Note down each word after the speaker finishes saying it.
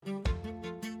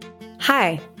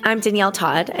Hi, I'm Danielle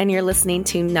Todd, and you're listening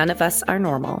to None of Us Are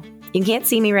Normal. You can't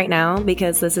see me right now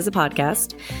because this is a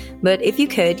podcast, but if you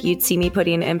could, you'd see me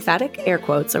putting emphatic air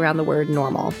quotes around the word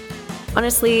normal.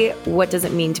 Honestly, what does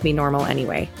it mean to be normal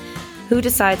anyway? Who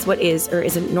decides what is or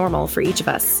isn't normal for each of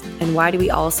us, and why do we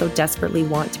all so desperately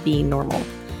want to be normal?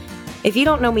 If you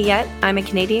don't know me yet, I'm a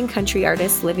Canadian country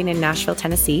artist living in Nashville,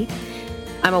 Tennessee.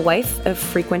 I'm a wife, a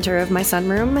frequenter of my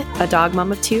sunroom, a dog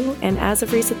mom of 2, and as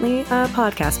of recently, a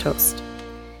podcast host.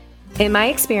 In my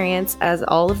experience as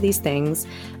all of these things,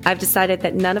 I've decided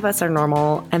that none of us are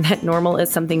normal and that normal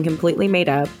is something completely made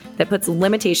up that puts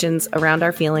limitations around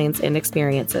our feelings and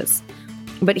experiences.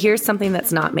 But here's something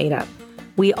that's not made up.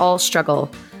 We all struggle.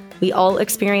 We all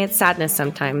experience sadness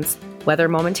sometimes, whether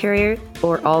momentary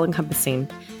or all-encompassing.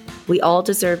 We all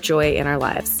deserve joy in our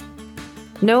lives.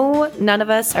 No, none of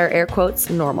us are air quotes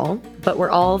normal, but we're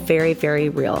all very, very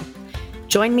real.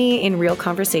 Join me in real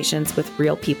conversations with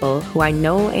real people who I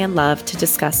know and love to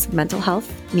discuss mental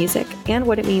health, music, and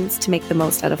what it means to make the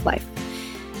most out of life.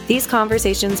 These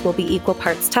conversations will be equal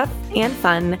parts tough and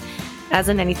fun. As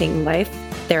in anything in life,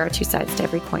 there are 2 sides to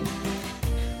every coin.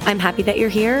 I'm happy that you're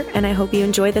here, and I hope you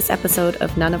enjoy this episode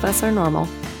of None of Us Are Normal.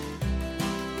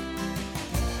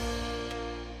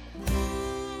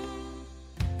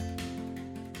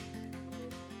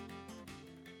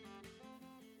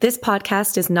 This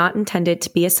podcast is not intended to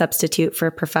be a substitute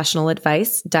for professional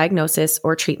advice, diagnosis,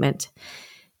 or treatment.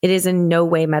 It is in no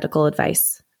way medical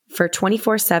advice. For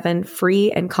 24/7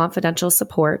 free and confidential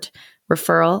support,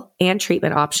 referral, and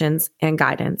treatment options and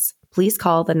guidance, please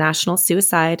call the National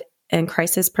Suicide and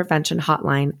Crisis Prevention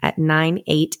Hotline at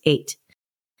 988.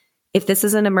 If this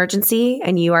is an emergency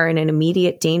and you are in an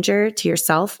immediate danger to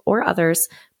yourself or others,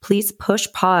 please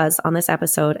push pause on this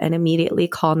episode and immediately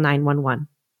call 911.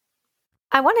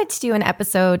 I wanted to do an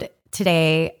episode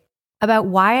today about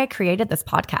why I created this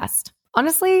podcast.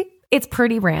 Honestly, it's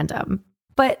pretty random,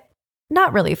 but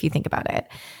not really if you think about it.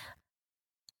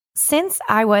 Since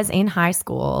I was in high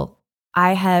school,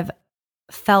 I have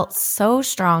felt so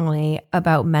strongly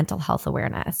about mental health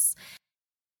awareness.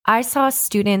 I saw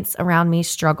students around me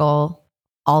struggle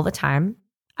all the time.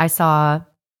 I saw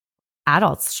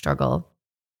adults struggle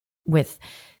with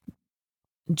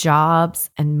jobs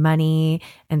and money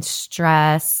and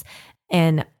stress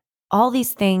and all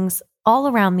these things all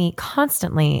around me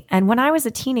constantly. And when I was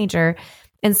a teenager,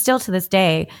 and still to this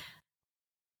day,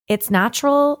 it's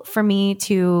natural for me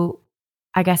to,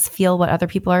 I guess, feel what other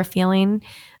people are feeling.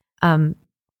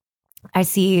 I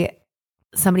see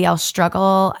somebody else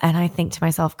struggle and I think to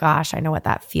myself, gosh, I know what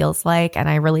that feels like. And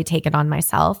I really take it on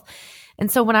myself.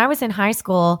 And so when I was in high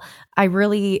school, I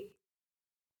really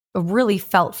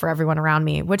felt for everyone around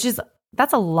me,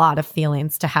 that's a lot of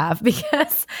feelings to have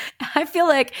because I feel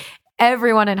like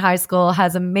everyone in high school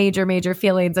has a major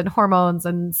feelings and hormones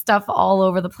and stuff all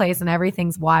over the place and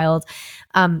everything's wild.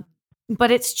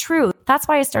 But it's true. That's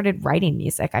why I started writing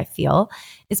music, I feel,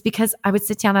 is because I would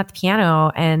sit down at the piano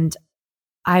and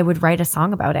I would write a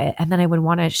song about it. And then I would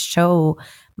want to show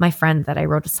my friend that I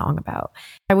wrote a song about.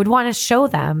 I would want to show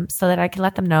them so that I could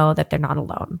let them know that they're not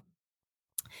alone.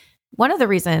 One of the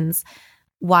reasons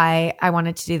why I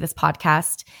wanted to do this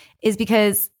podcast is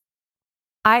because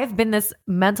I've been this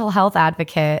mental health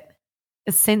advocate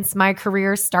since my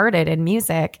career started in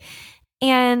music.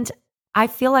 And I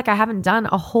feel like I haven't done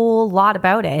a whole lot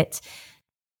about it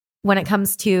when it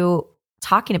comes to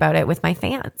talking about it with my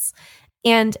fans.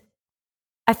 And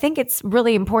I think it's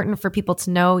really important for people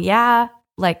to know,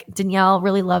 like Danielle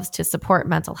really loves to support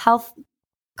mental health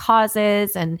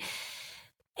causes and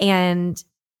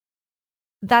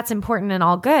that's important and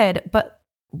all good, but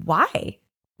why?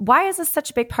 Why is this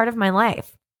such a big part of my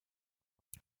life?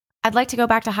 I'd like to go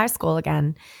back to high school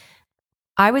again.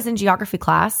 I was in geography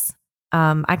class.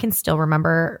 I can still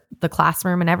remember the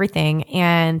classroom and everything.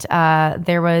 And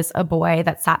there was a boy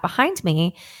that sat behind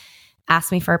me,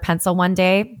 asked me for a pencil one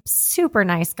day. Super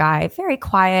nice guy, very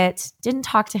quiet, didn't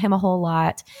talk to him a whole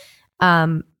lot,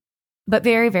 but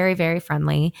very, very, very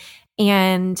friendly.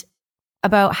 And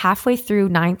about halfway through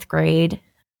 9th grade,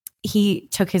 he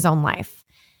took his own life.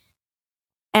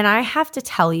 And I have to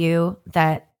tell you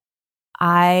that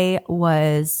I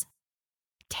was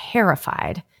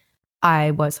terrified.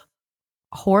 I was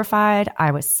horrified.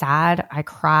 I was sad. I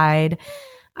cried.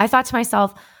 I thought to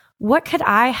myself, what could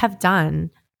I have done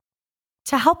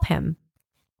to help him?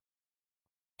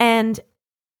 And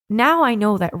now I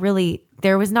know that really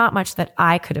there was not much that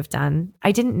I could have done.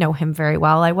 I didn't know him very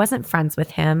well. I wasn't friends with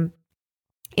him.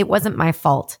 It wasn't my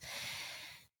fault.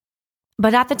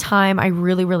 But at the time, I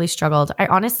really, really struggled. I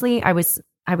was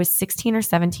 16 or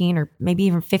 17 or maybe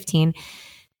even 15.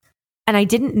 And I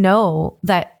didn't know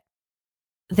that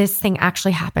this thing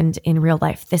actually happened in real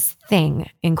life. This thing,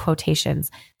 in quotations,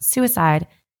 suicide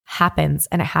happens,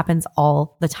 and it happens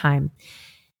all the time.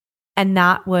 And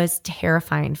that was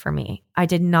terrifying for me. I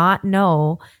did not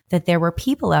know that there were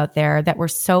people out there that were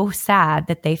so sad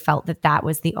that they felt that that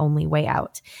was the only way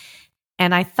out.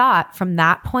 And I thought from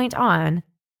that point on,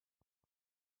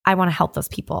 I want to help those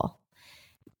people,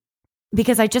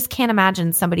 because I just can't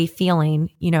imagine somebody feeling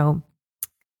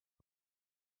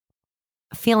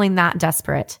that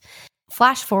desperate.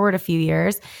 Flash forward a few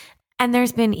years, and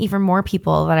there's been even more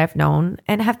people that I've known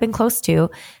and have been close to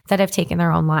that have taken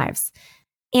their own lives.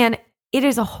 And it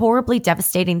is a horribly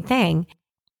devastating thing.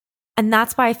 And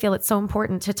that's why I feel it's so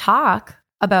important to talk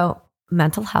about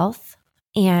mental health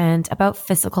and about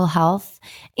physical health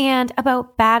and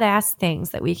about badass things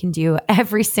that we can do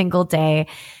every single day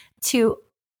to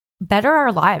better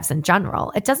our lives in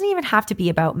general. It doesn't even have to be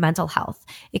about mental health.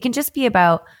 It can just be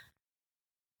about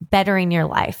bettering your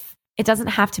life. It doesn't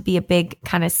have to be a big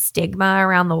kind of stigma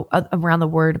around the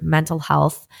word mental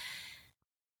health,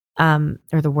 or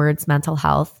the words mental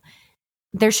health.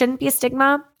 There shouldn't be a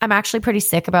stigma. I'm actually pretty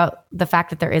sick about the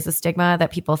fact that there is a stigma,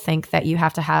 that people think that you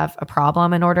have to have a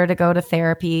problem in order to go to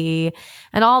therapy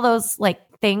and all those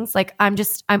things.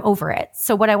 I'm over it.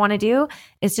 So what I want to do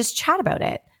is just chat about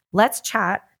it. Let's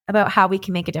chat about how we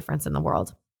can make a difference in the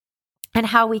world and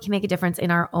how we can make a difference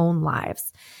in our own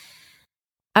lives.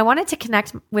 I wanted to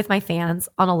connect with my fans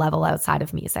on a level outside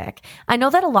of music. I know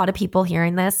that a lot of people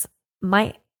hearing this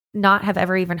might not have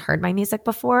ever even heard my music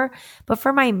before, but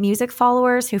for my music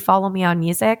followers who follow me on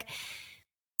music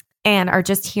and are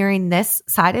just hearing this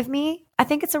side of me, I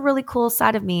think it's a really cool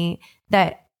side of me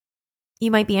that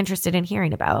you might be interested in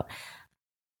hearing about.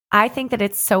 I think that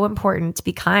it's so important to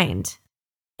be kind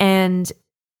and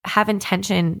have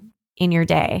intention in your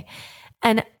day.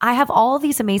 And I have all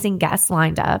these amazing guests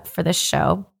lined up for this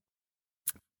show.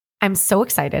 I'm so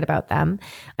excited about them.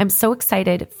 I'm so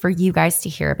excited for you guys to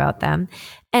hear about them.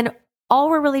 And all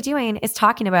we're really doing is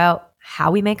talking about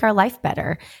how we make our life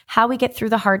better, how we get through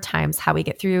the hard times, how we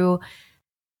get through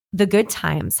the good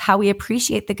times, how we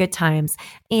appreciate the good times,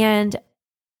 and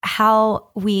how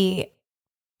we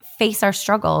face our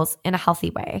struggles in a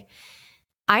healthy way.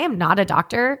 I am not a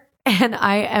doctor, and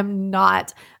I am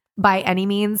not by any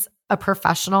means a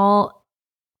professional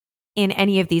in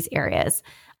any of these areas.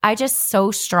 I just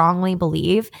so strongly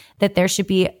believe that there should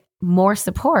be more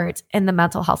support in the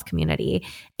mental health community.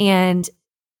 And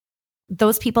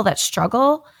those people that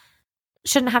struggle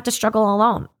shouldn't have to struggle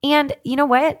alone. And you know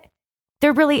what?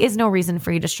 There really is no reason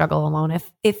for you to struggle alone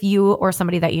if you or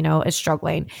somebody that you know is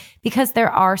struggling, because there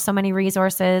are so many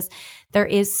resources. There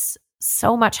is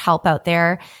so much help out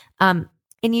there. And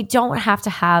you don't have to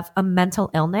have a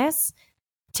mental illness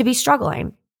to be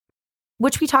struggling,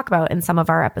 which we talk about in some of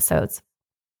our episodes.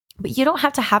 But you don't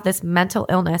have to have this mental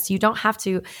illness. You don't have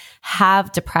to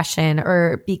have depression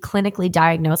or be clinically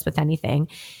diagnosed with anything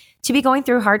to be going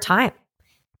through a hard time.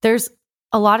 There's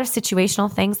a lot of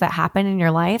situational things that happen in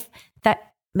your life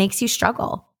that makes you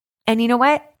struggle. And you know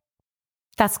what?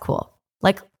 That's cool.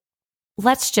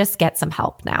 Let's just get some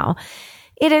help now.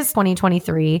 It is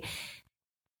 2023.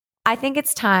 I think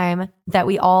it's time that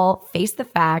we all face the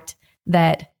fact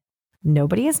that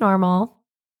nobody is normal.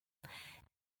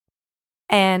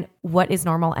 And what is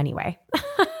normal anyway?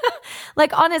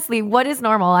 Honestly, what is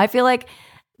normal? I feel like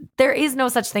there is no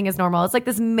such thing as normal. It's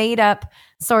this made up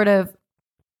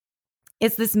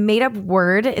it's this made up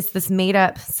word. It's this made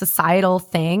up societal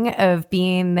thing of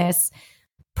being this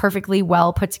perfectly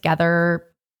well put together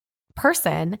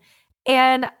person.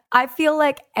 And I feel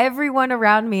like everyone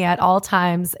around me at all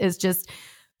times is just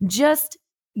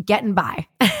getting by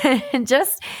and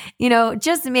just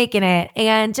making it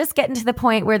and just getting to the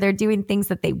point where they're doing things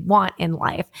that they want in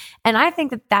life. And I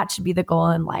think that should be the goal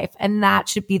in life. And that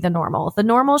should be the normal. The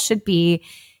normal should be,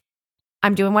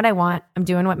 I'm doing what I want. I'm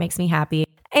doing what makes me happy.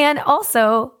 And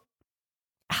also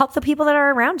help the people that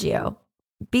are around you.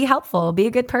 Be helpful, be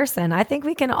a good person. I think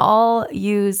we can all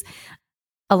use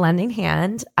a lending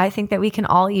hand. I think that we can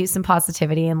all use some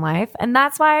positivity in life. And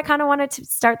that's why I kind of wanted to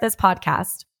start this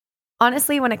podcast.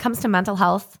 Honestly, when it comes to mental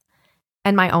health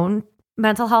and my own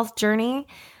mental health journey,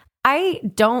 I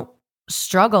don't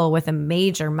struggle with a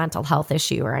major mental health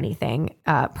issue or anything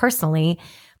personally,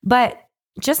 but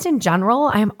just in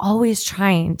general, I'm always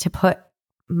trying to put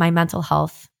my mental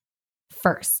health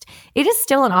first. It is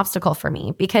still an obstacle for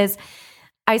me because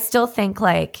I still think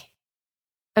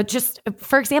just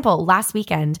for example, last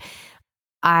weekend,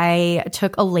 I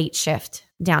took a late shift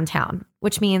downtown,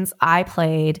 which means I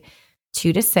played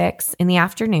 2 to 6 in the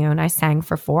afternoon. I sang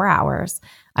for 4 hours.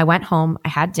 I went home. I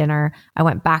had dinner. I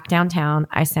went back downtown.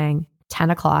 I sang 10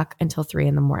 o'clock until 3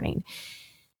 a.m.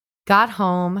 Got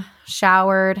home,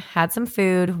 showered, had some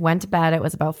food, went to bed. It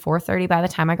was about 4:30 by the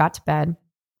time I got to bed.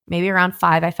 Maybe around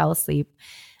 5, I fell asleep.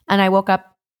 And I woke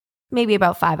up maybe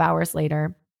about 5 hours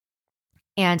later,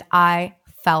 and I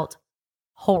felt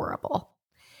horrible.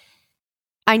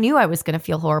 I knew I was going to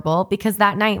feel horrible because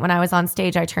that night when I was on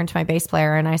stage, I turned to my bass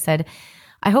player and I said,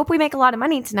 I hope we make a lot of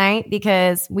money tonight,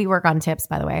 because we work on tips,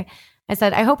 by the way. I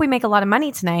said, I hope we make a lot of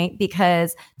money tonight,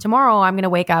 because tomorrow I'm going to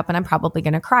wake up and I'm probably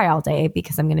going to cry all day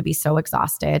because I'm going to be so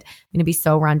exhausted. I'm going to be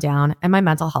so run down, and my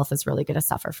mental health is really going to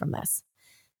suffer from this.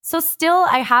 So still,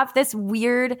 I have this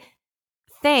weird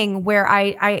thing where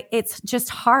it's just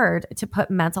hard to put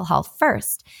mental health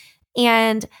first.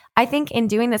 And I think in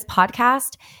doing this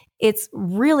podcast, it's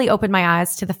really opened my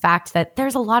eyes to the fact that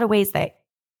there's a lot of ways that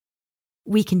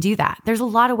we can do that. There's a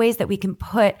lot of ways that we can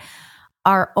put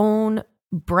our own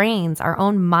brains, our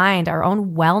own mind, our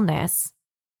own wellness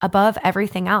above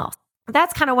everything else.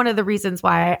 That's kind of one of the reasons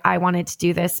why I wanted to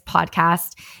do this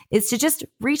podcast, is to just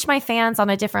reach my fans on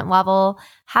a different level,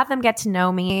 have them get to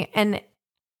know me. And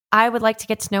I would like to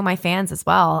get to know my fans as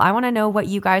well. I want to know what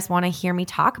you guys want to hear me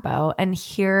talk about, and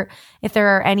hear if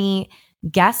there are any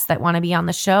guests that want to be on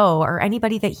the show, or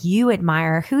anybody that you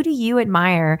admire. Who do you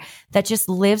admire that just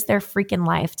lives their freaking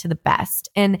life to the best?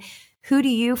 And who do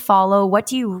you follow? What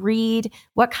do you read?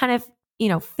 What kind of,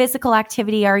 physical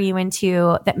activity are you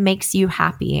into that makes you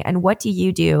happy? And what do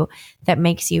you do that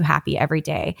makes you happy every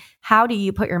day? How do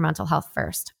you put your mental health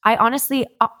first? I honestly,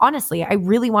 I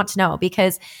really want to know,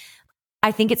 because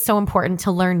I think it's so important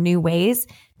to learn new ways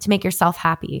to make yourself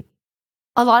happy.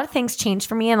 A lot of things changed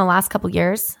for me in the last couple of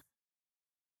years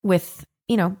with,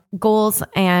 goals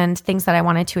and things that I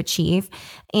wanted to achieve.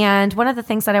 And one of the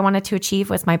things that I wanted to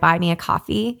achieve was my Buy Me a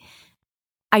Coffee.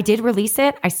 I did release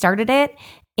it. I started it,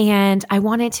 and I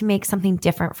wanted to make something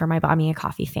different for my Buy Me a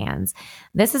Coffee fans.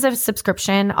 This is a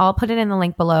subscription. I'll put it in the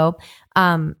link below.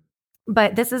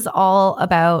 But this is all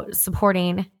about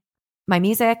supporting my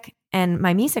music and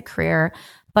my music career,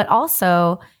 but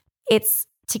also it's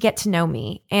to get to know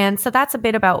me. And so that's a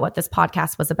bit about what this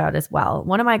podcast was about as well.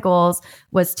 One of my goals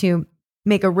was to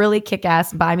make a really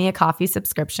kick-ass Buy Me a Coffee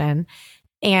subscription.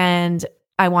 And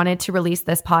I wanted to release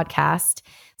this podcast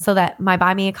so that my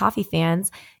Buy Me a Coffee fans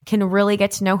can really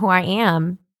get to know who I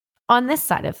am on this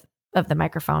side of the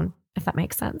microphone, if that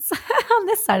makes sense. On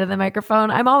this side of the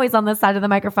microphone. I'm always on this side of the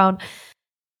microphone.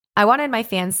 I wanted my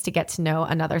fans to get to know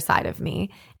another side of me.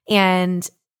 And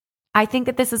I think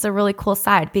that this is a really cool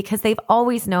side, because they've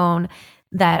always known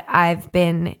that I've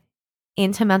been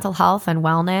into mental health and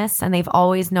wellness, and they've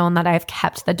always known that I've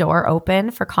kept the door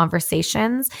open for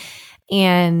conversations.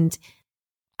 And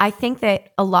I think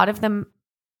that a lot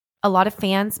of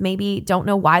fans maybe don't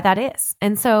know why that is.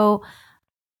 And so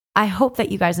I hope that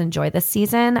you guys enjoy this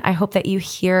season. I hope that you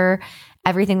hear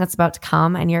everything that's about to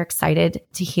come, and you're excited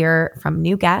to hear from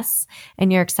new guests,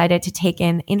 and you're excited to take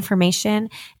in information,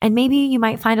 and maybe you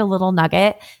might find a little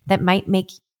nugget that might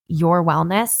make your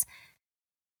wellness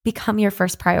become your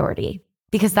first priority,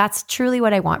 because that's truly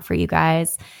what I want for you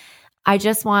guys. I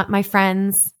just want my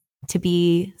friends to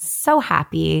be so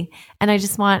happy, and I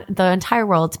just want the entire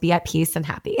world to be at peace and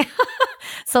happy.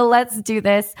 So let's do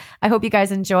this. I hope you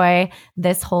guys enjoy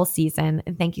this whole season,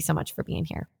 and thank you so much for being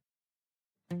here.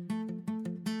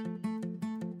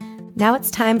 Now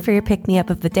it's time for your pick-me-up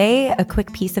of the day, a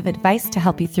quick piece of advice to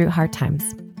help you through hard times.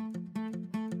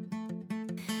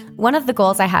 One of the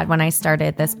goals I had when I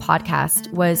started this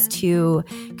podcast was to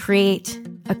create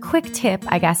a quick tip,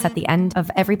 I guess, at the end of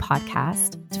every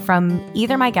podcast from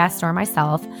either my guest or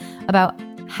myself about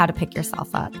how to pick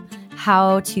yourself up,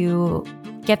 how to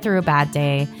get through a bad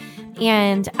day.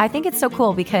 And I think it's so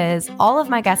cool because all of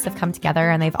my guests have come together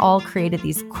and they've all created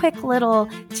these quick little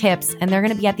tips, and they're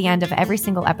going to be at the end of every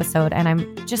single episode. And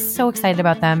I'm just so excited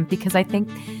about them because I think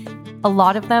a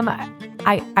lot of them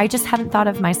I just hadn't thought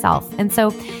of myself. And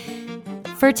so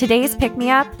for today's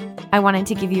pick-me-up, I wanted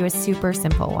to give you a super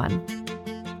simple one.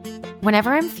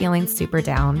 Whenever I'm feeling super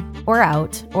down or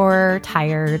out or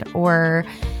tired or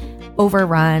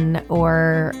overrun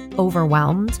or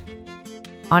overwhelmed,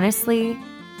 honestly,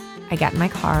 I get in my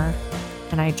car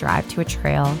and I drive to a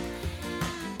trail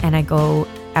and I go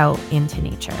out into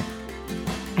nature.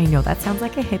 I know that sounds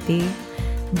like a hippie,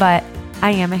 but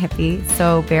I am a hippie,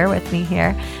 so bear with me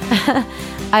here.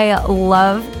 I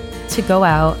love to go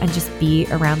out and just be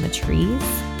around the trees.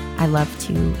 I love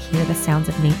to hear the sounds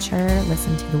of nature,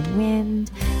 listen to the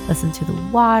wind, listen to the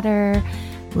water,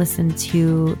 listen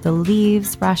to the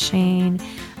leaves brushing.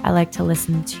 I like to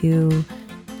listen to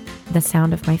the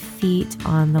sound of my feet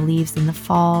on the leaves in the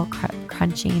fall,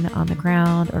 crunching on the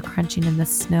ground or crunching in the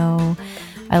snow.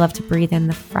 I love to breathe in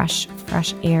the fresh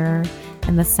air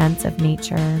and the scents of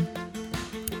nature.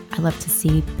 I love to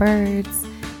see birds,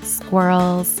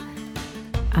 squirrels.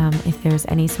 If there's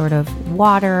any sort of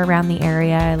water around the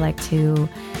area, I like to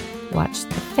watch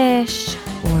the fish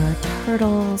or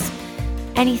turtles,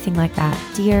 anything like that,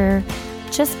 deer.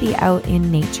 Just be out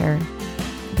in nature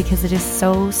because it is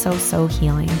so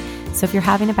healing. So if you're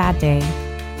having a bad day,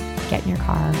 get in your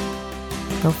car,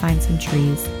 go find some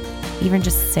trees, even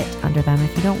just sit under them.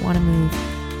 If you don't want to move,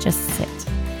 just sit.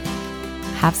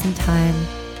 Have some time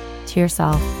to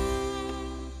yourself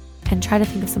and try to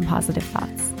think of some positive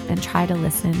thoughts and try to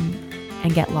listen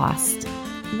and get lost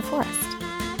in the forest.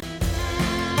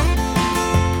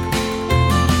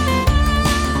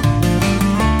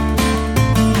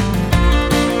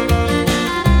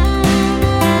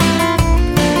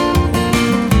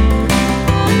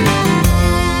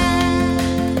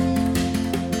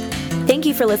 Thank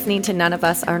you for listening to None of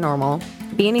Us Are Normal.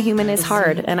 Being a human is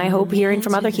hard, and I hope hearing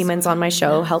from other humans on my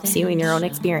show helps you in your own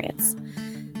experience.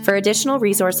 For additional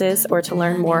resources or to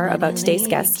learn more about today's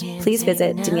guest, please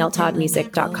visit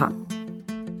DanielleToddMusic.com.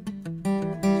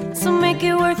 So make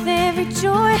it worth every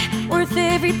joy, worth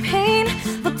every pain.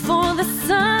 Look for the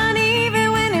sun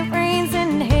even when it rains,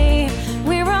 and hey,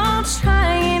 we're all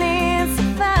trying and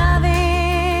surviving.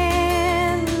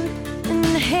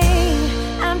 And hey,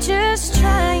 I'm just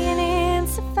trying